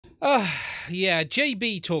Yeah,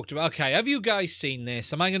 JB talked about... Okay, have you guys seen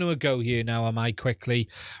this? Am I going to go here now, am I, quickly?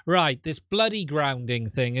 Right, this bloody grounding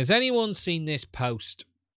thing. Has anyone seen this post?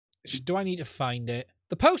 Do I need to find it?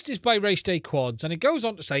 The post is by Race Day Quads, and it goes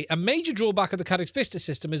on to say, a major drawback of the CaddX Vista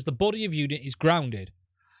system is the body of unit is grounded.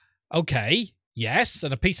 Okay, yes,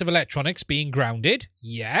 and a piece of electronics being grounded.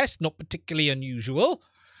 Yes, not particularly unusual.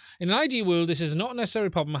 In an ideal world, this is not a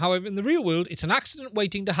necessary problem. However, in the real world, it's an accident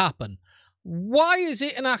waiting to happen. Why is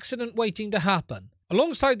it an accident waiting to happen?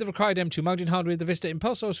 Alongside the required M2 mounting hardware, the Vista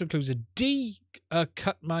Impulse also includes a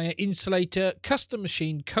D-cut wire insulator, custom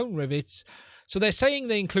machine, cone rivets. So they're saying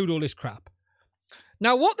they include all this crap.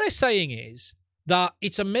 Now, what they're saying is that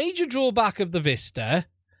it's a major drawback of the Vista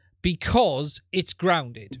because it's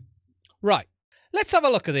grounded. Right, let's have a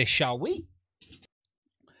look at this, shall we?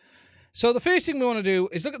 So the first thing we want to do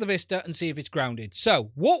is look at the Vista and see if it's grounded. So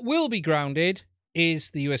what will be grounded is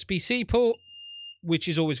the USB-C port, which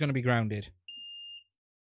is always going to be grounded.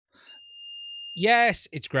 Yes,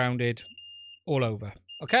 it's grounded all over.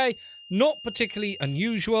 Okay, not particularly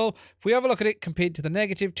unusual. If we have a look at it compared to the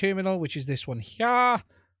negative terminal, which is this one here.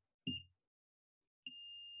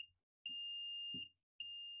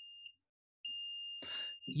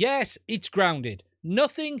 Yes, it's grounded.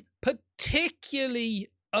 Nothing particularly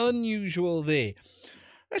unusual there.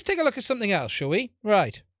 Let's take a look at something else, shall we?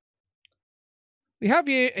 Right. We have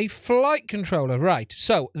here a flight controller. Right.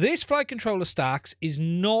 So this flight controller stacks is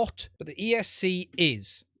not, but the ESC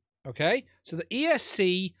is. Okay. So the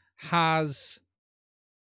ESC has...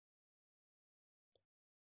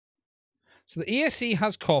 So the ESC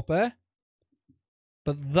has copper,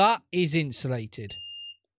 but that is insulated.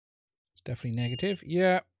 It's definitely negative.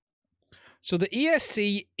 Yeah. So the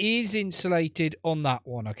ESC is insulated on that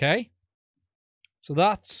one, okay? So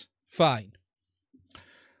that's fine.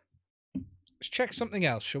 Let's check something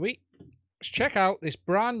else, shall we? Let's check out this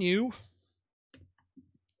brand new...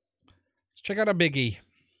 Let's check out a biggie.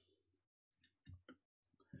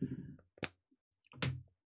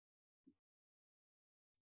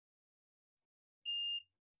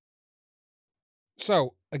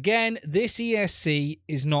 So, again, this ESC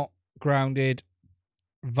is not grounded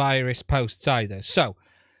via its posts either. So,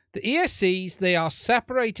 the ESCs, they are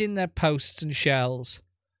separating their posts and shells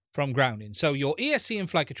from grounding. So, your ESC and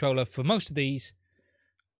flight controller, for most of these,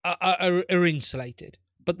 are insulated.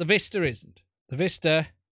 But the Vista isn't. The Vista,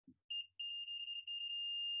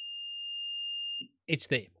 it's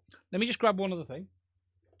there. Let me just grab one other thing.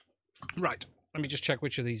 Right, let me just check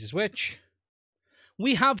which of these is which.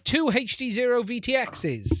 We have two HD0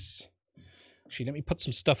 VTXs. Actually, let me put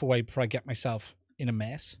some stuff away before I get myself in a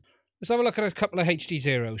mess. Let's have a look at a couple of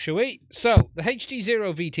HD0, shall we? So, the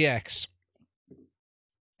HD0 VTX.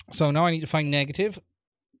 So, now I need to find negative.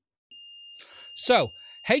 So,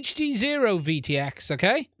 HD0 VTX,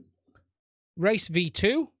 okay? Race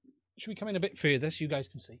V2. Should we come in a bit further so you guys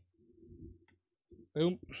can see?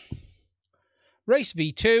 Boom. Race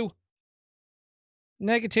V2.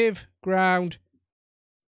 Negative, ground.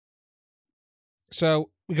 So,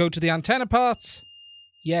 we go to the antenna parts.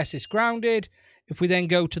 Yes, it's grounded. If we then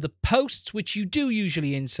go to the posts, which you do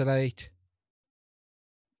usually insulate.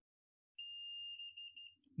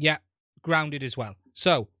 Yeah, grounded as well.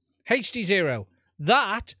 So, HD0.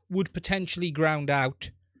 That would potentially ground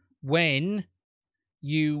out when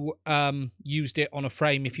you used it on a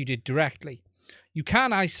frame if you did directly. You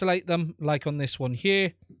can isolate them, like on this one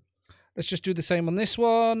here. Let's just do the same on this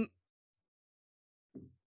one.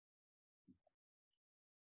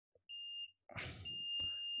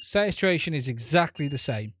 Saturation is exactly the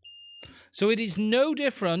same. So it is no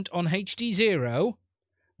different on HD0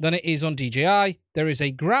 than it is on DJI. There is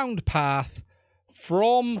a ground path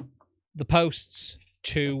from the posts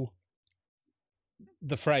to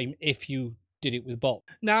the frame if you did it with bolt.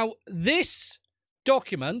 Now, this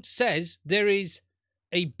document says there is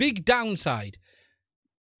a big downside.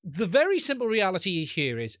 The very simple reality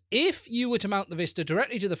here is if you were to mount the Vista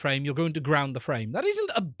directly to the frame, you're going to ground the frame. That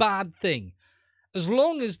isn't a bad thing, as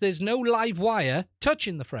long as there's no live wire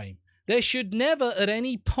touching the frame. There should never at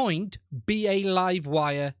any point be a live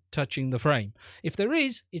wire touching the frame. If there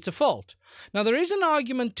is, it's a fault. Now, there is an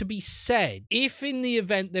argument to be said. If in the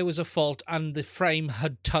event there was a fault and the frame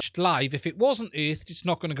had touched live, if it wasn't earthed, it's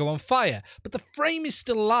not going to go on fire. But the frame is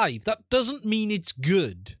still live. That doesn't mean it's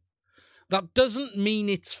good. That doesn't mean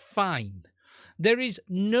it's fine. There is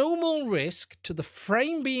no more risk to the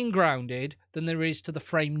frame being grounded than there is to the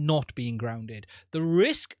frame not being grounded. The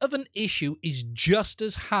risk of an issue is just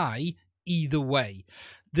as high either way.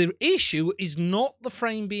 The issue is not the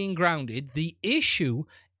frame being grounded. The issue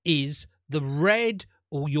is the red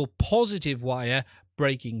or your positive wire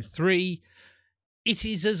breaking 3, it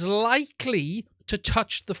is as likely to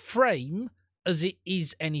touch the frame as it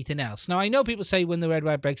is anything else. Now, I know people say when the red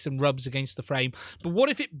wire breaks and rubs against the frame, but what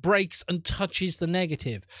if it breaks and touches the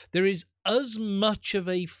negative? There is as much of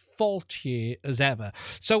a fault here as ever.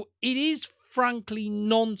 So it is frankly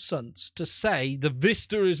nonsense to say the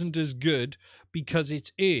Vista isn't as good because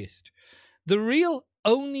it's earthed. The real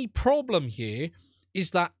only problem here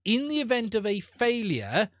is that in the event of a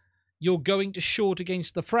failure, you're going to short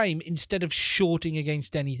against the frame instead of shorting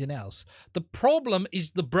against anything else. The problem is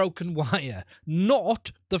the broken wire,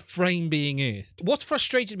 not the frame being earthed. What's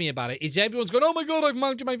frustrated me about it is everyone's going, oh my God, I've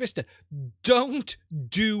mounted my Vista. Don't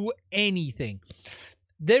do anything.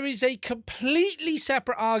 There is a completely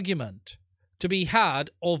separate argument to be had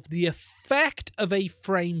of the effect of a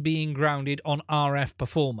frame being grounded on RF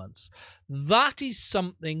performance. That is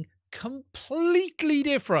something completely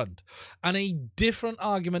different and a different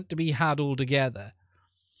argument to be had altogether,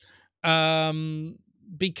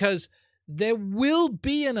 because there will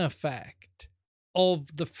be an effect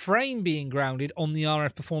of the frame being grounded on the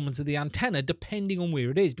RF performance of the antenna depending on where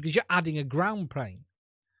it is, because you're adding a ground plane.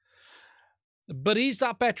 But is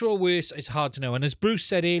that better or worse? It's hard to know. And as Bruce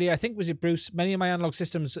said earlier, I think, was it Bruce, many of my analog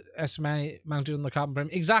systems SMA mounted on the carbon frame.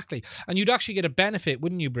 Exactly. And you'd actually get a benefit,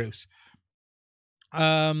 wouldn't you, Bruce?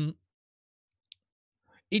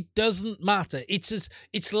 It doesn't matter.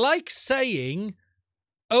 It's like saying,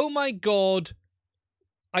 oh my God,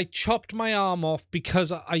 I chopped my arm off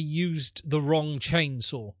because I used the wrong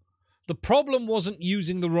chainsaw. The problem wasn't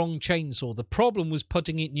using the wrong chainsaw. The problem was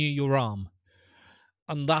putting it near your arm.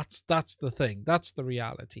 And that's the thing. That's the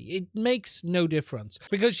reality. It makes no difference.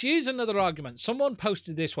 Because here's another argument. Someone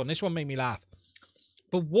posted this one. This one made me laugh.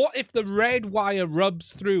 But what if the red wire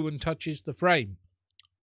rubs through and touches the frame?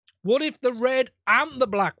 What if the red and the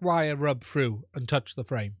black wire rub through and touch the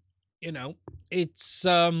frame? You know, it's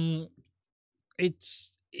all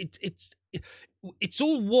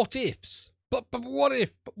what ifs. But what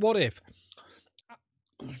if? But what if?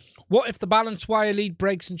 What if the balance wire lead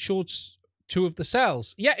breaks and shorts two of the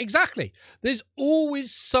cells? Yeah, exactly. There's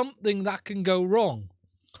always something that can go wrong.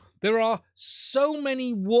 There are so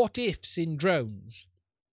many what ifs in drones.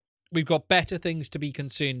 We've got better things to be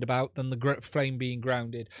concerned about than the flame being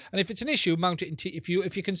grounded. And if it's an issue, mount it in if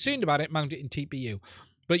you're concerned about it, mount it in TPU.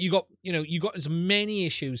 But you got as many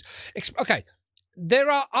issues. Okay, there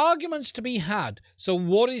are arguments to be had. So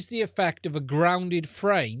what is the effect of a grounded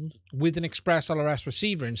frame with an express LRS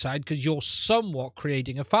receiver inside? Because you're somewhat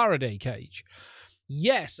creating a Faraday cage.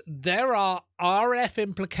 Yes, there are RF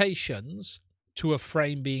implications to a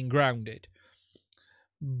frame being grounded.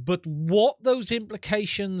 But what those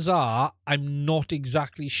implications are, I'm not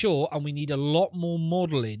exactly sure, and we need a lot more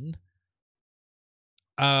modelling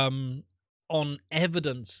on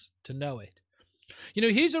evidence to know it. You know,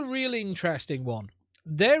 here's a really interesting one.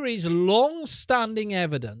 There is long-standing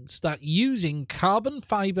evidence that using carbon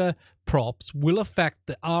fibre props will affect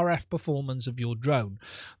the RF performance of your drone.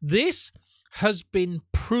 This has been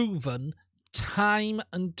proven time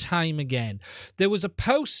and time again. There was a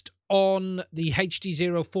post on the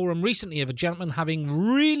HD0 forum recently of a gentleman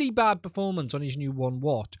having really bad performance on his new 1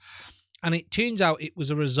 watt. And it turns out it was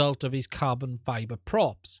a result of his carbon fibre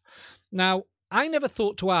props. Now, I never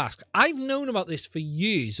thought to ask. I've known about this for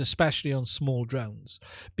years, especially on small drones,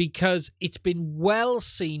 because it's been well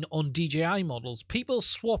seen on DJI models. People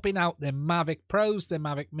swapping out their Mavic Pros, their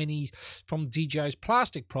Mavic Minis from DJI's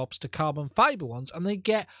plastic props to carbon fibre ones, and they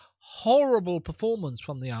get horrible performance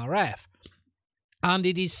from the RF. And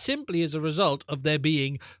it is simply as a result of there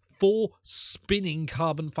being 4 spinning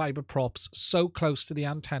carbon fibre props so close to the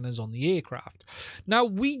antennas on the aircraft. Now,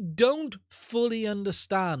 we don't fully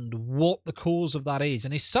understand what the cause of that is,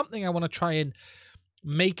 and it's something I want to try and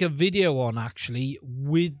make a video on, actually,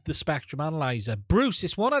 with the spectrum analyzer. Bruce,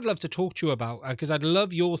 it's one I'd love to talk to you about, because I'd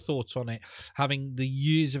love your thoughts on it, having the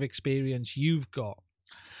years of experience you've got.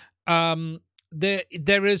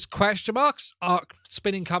 There is question marks. Are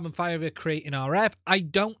spinning carbon fibre creating RF? I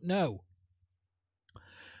don't know.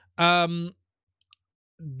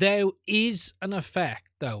 There is an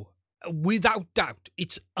effect, though, without doubt.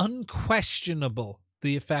 It's unquestionable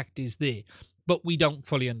the effect is there, but we don't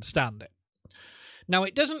fully understand it. Now,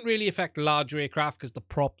 it doesn't really affect larger aircraft because the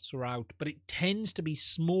props are out, but it tends to be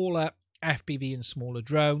smaller FPV and smaller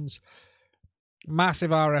drones.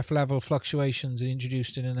 Massive RF level fluctuations are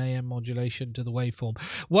introduced in an AM modulation to the waveform.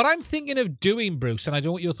 What I'm thinking of doing, Bruce, and I don't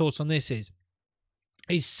know what your thoughts on this is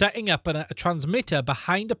setting up a transmitter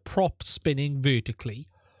behind a prop spinning vertically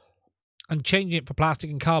and changing it for plastic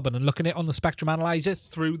and carbon and looking at it on the spectrum analyzer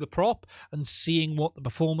through the prop and seeing what the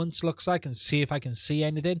performance looks like and see if I can see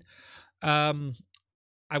anything.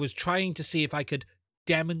 I was trying to see if I could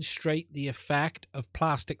demonstrate the effect of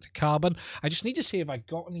plastic to carbon. I just need to see if I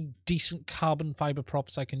got any decent carbon fiber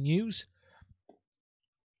props I can use.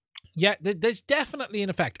 Yeah, there's definitely an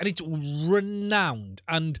effect, and it's renowned,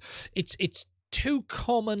 and it's too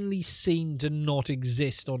commonly seen to not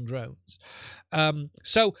exist on drones.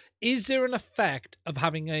 So is there an effect of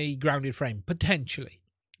having a grounded frame? Potentially.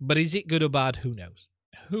 But is it good or bad? Who knows?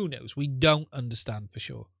 Who knows? We don't understand for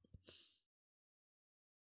sure.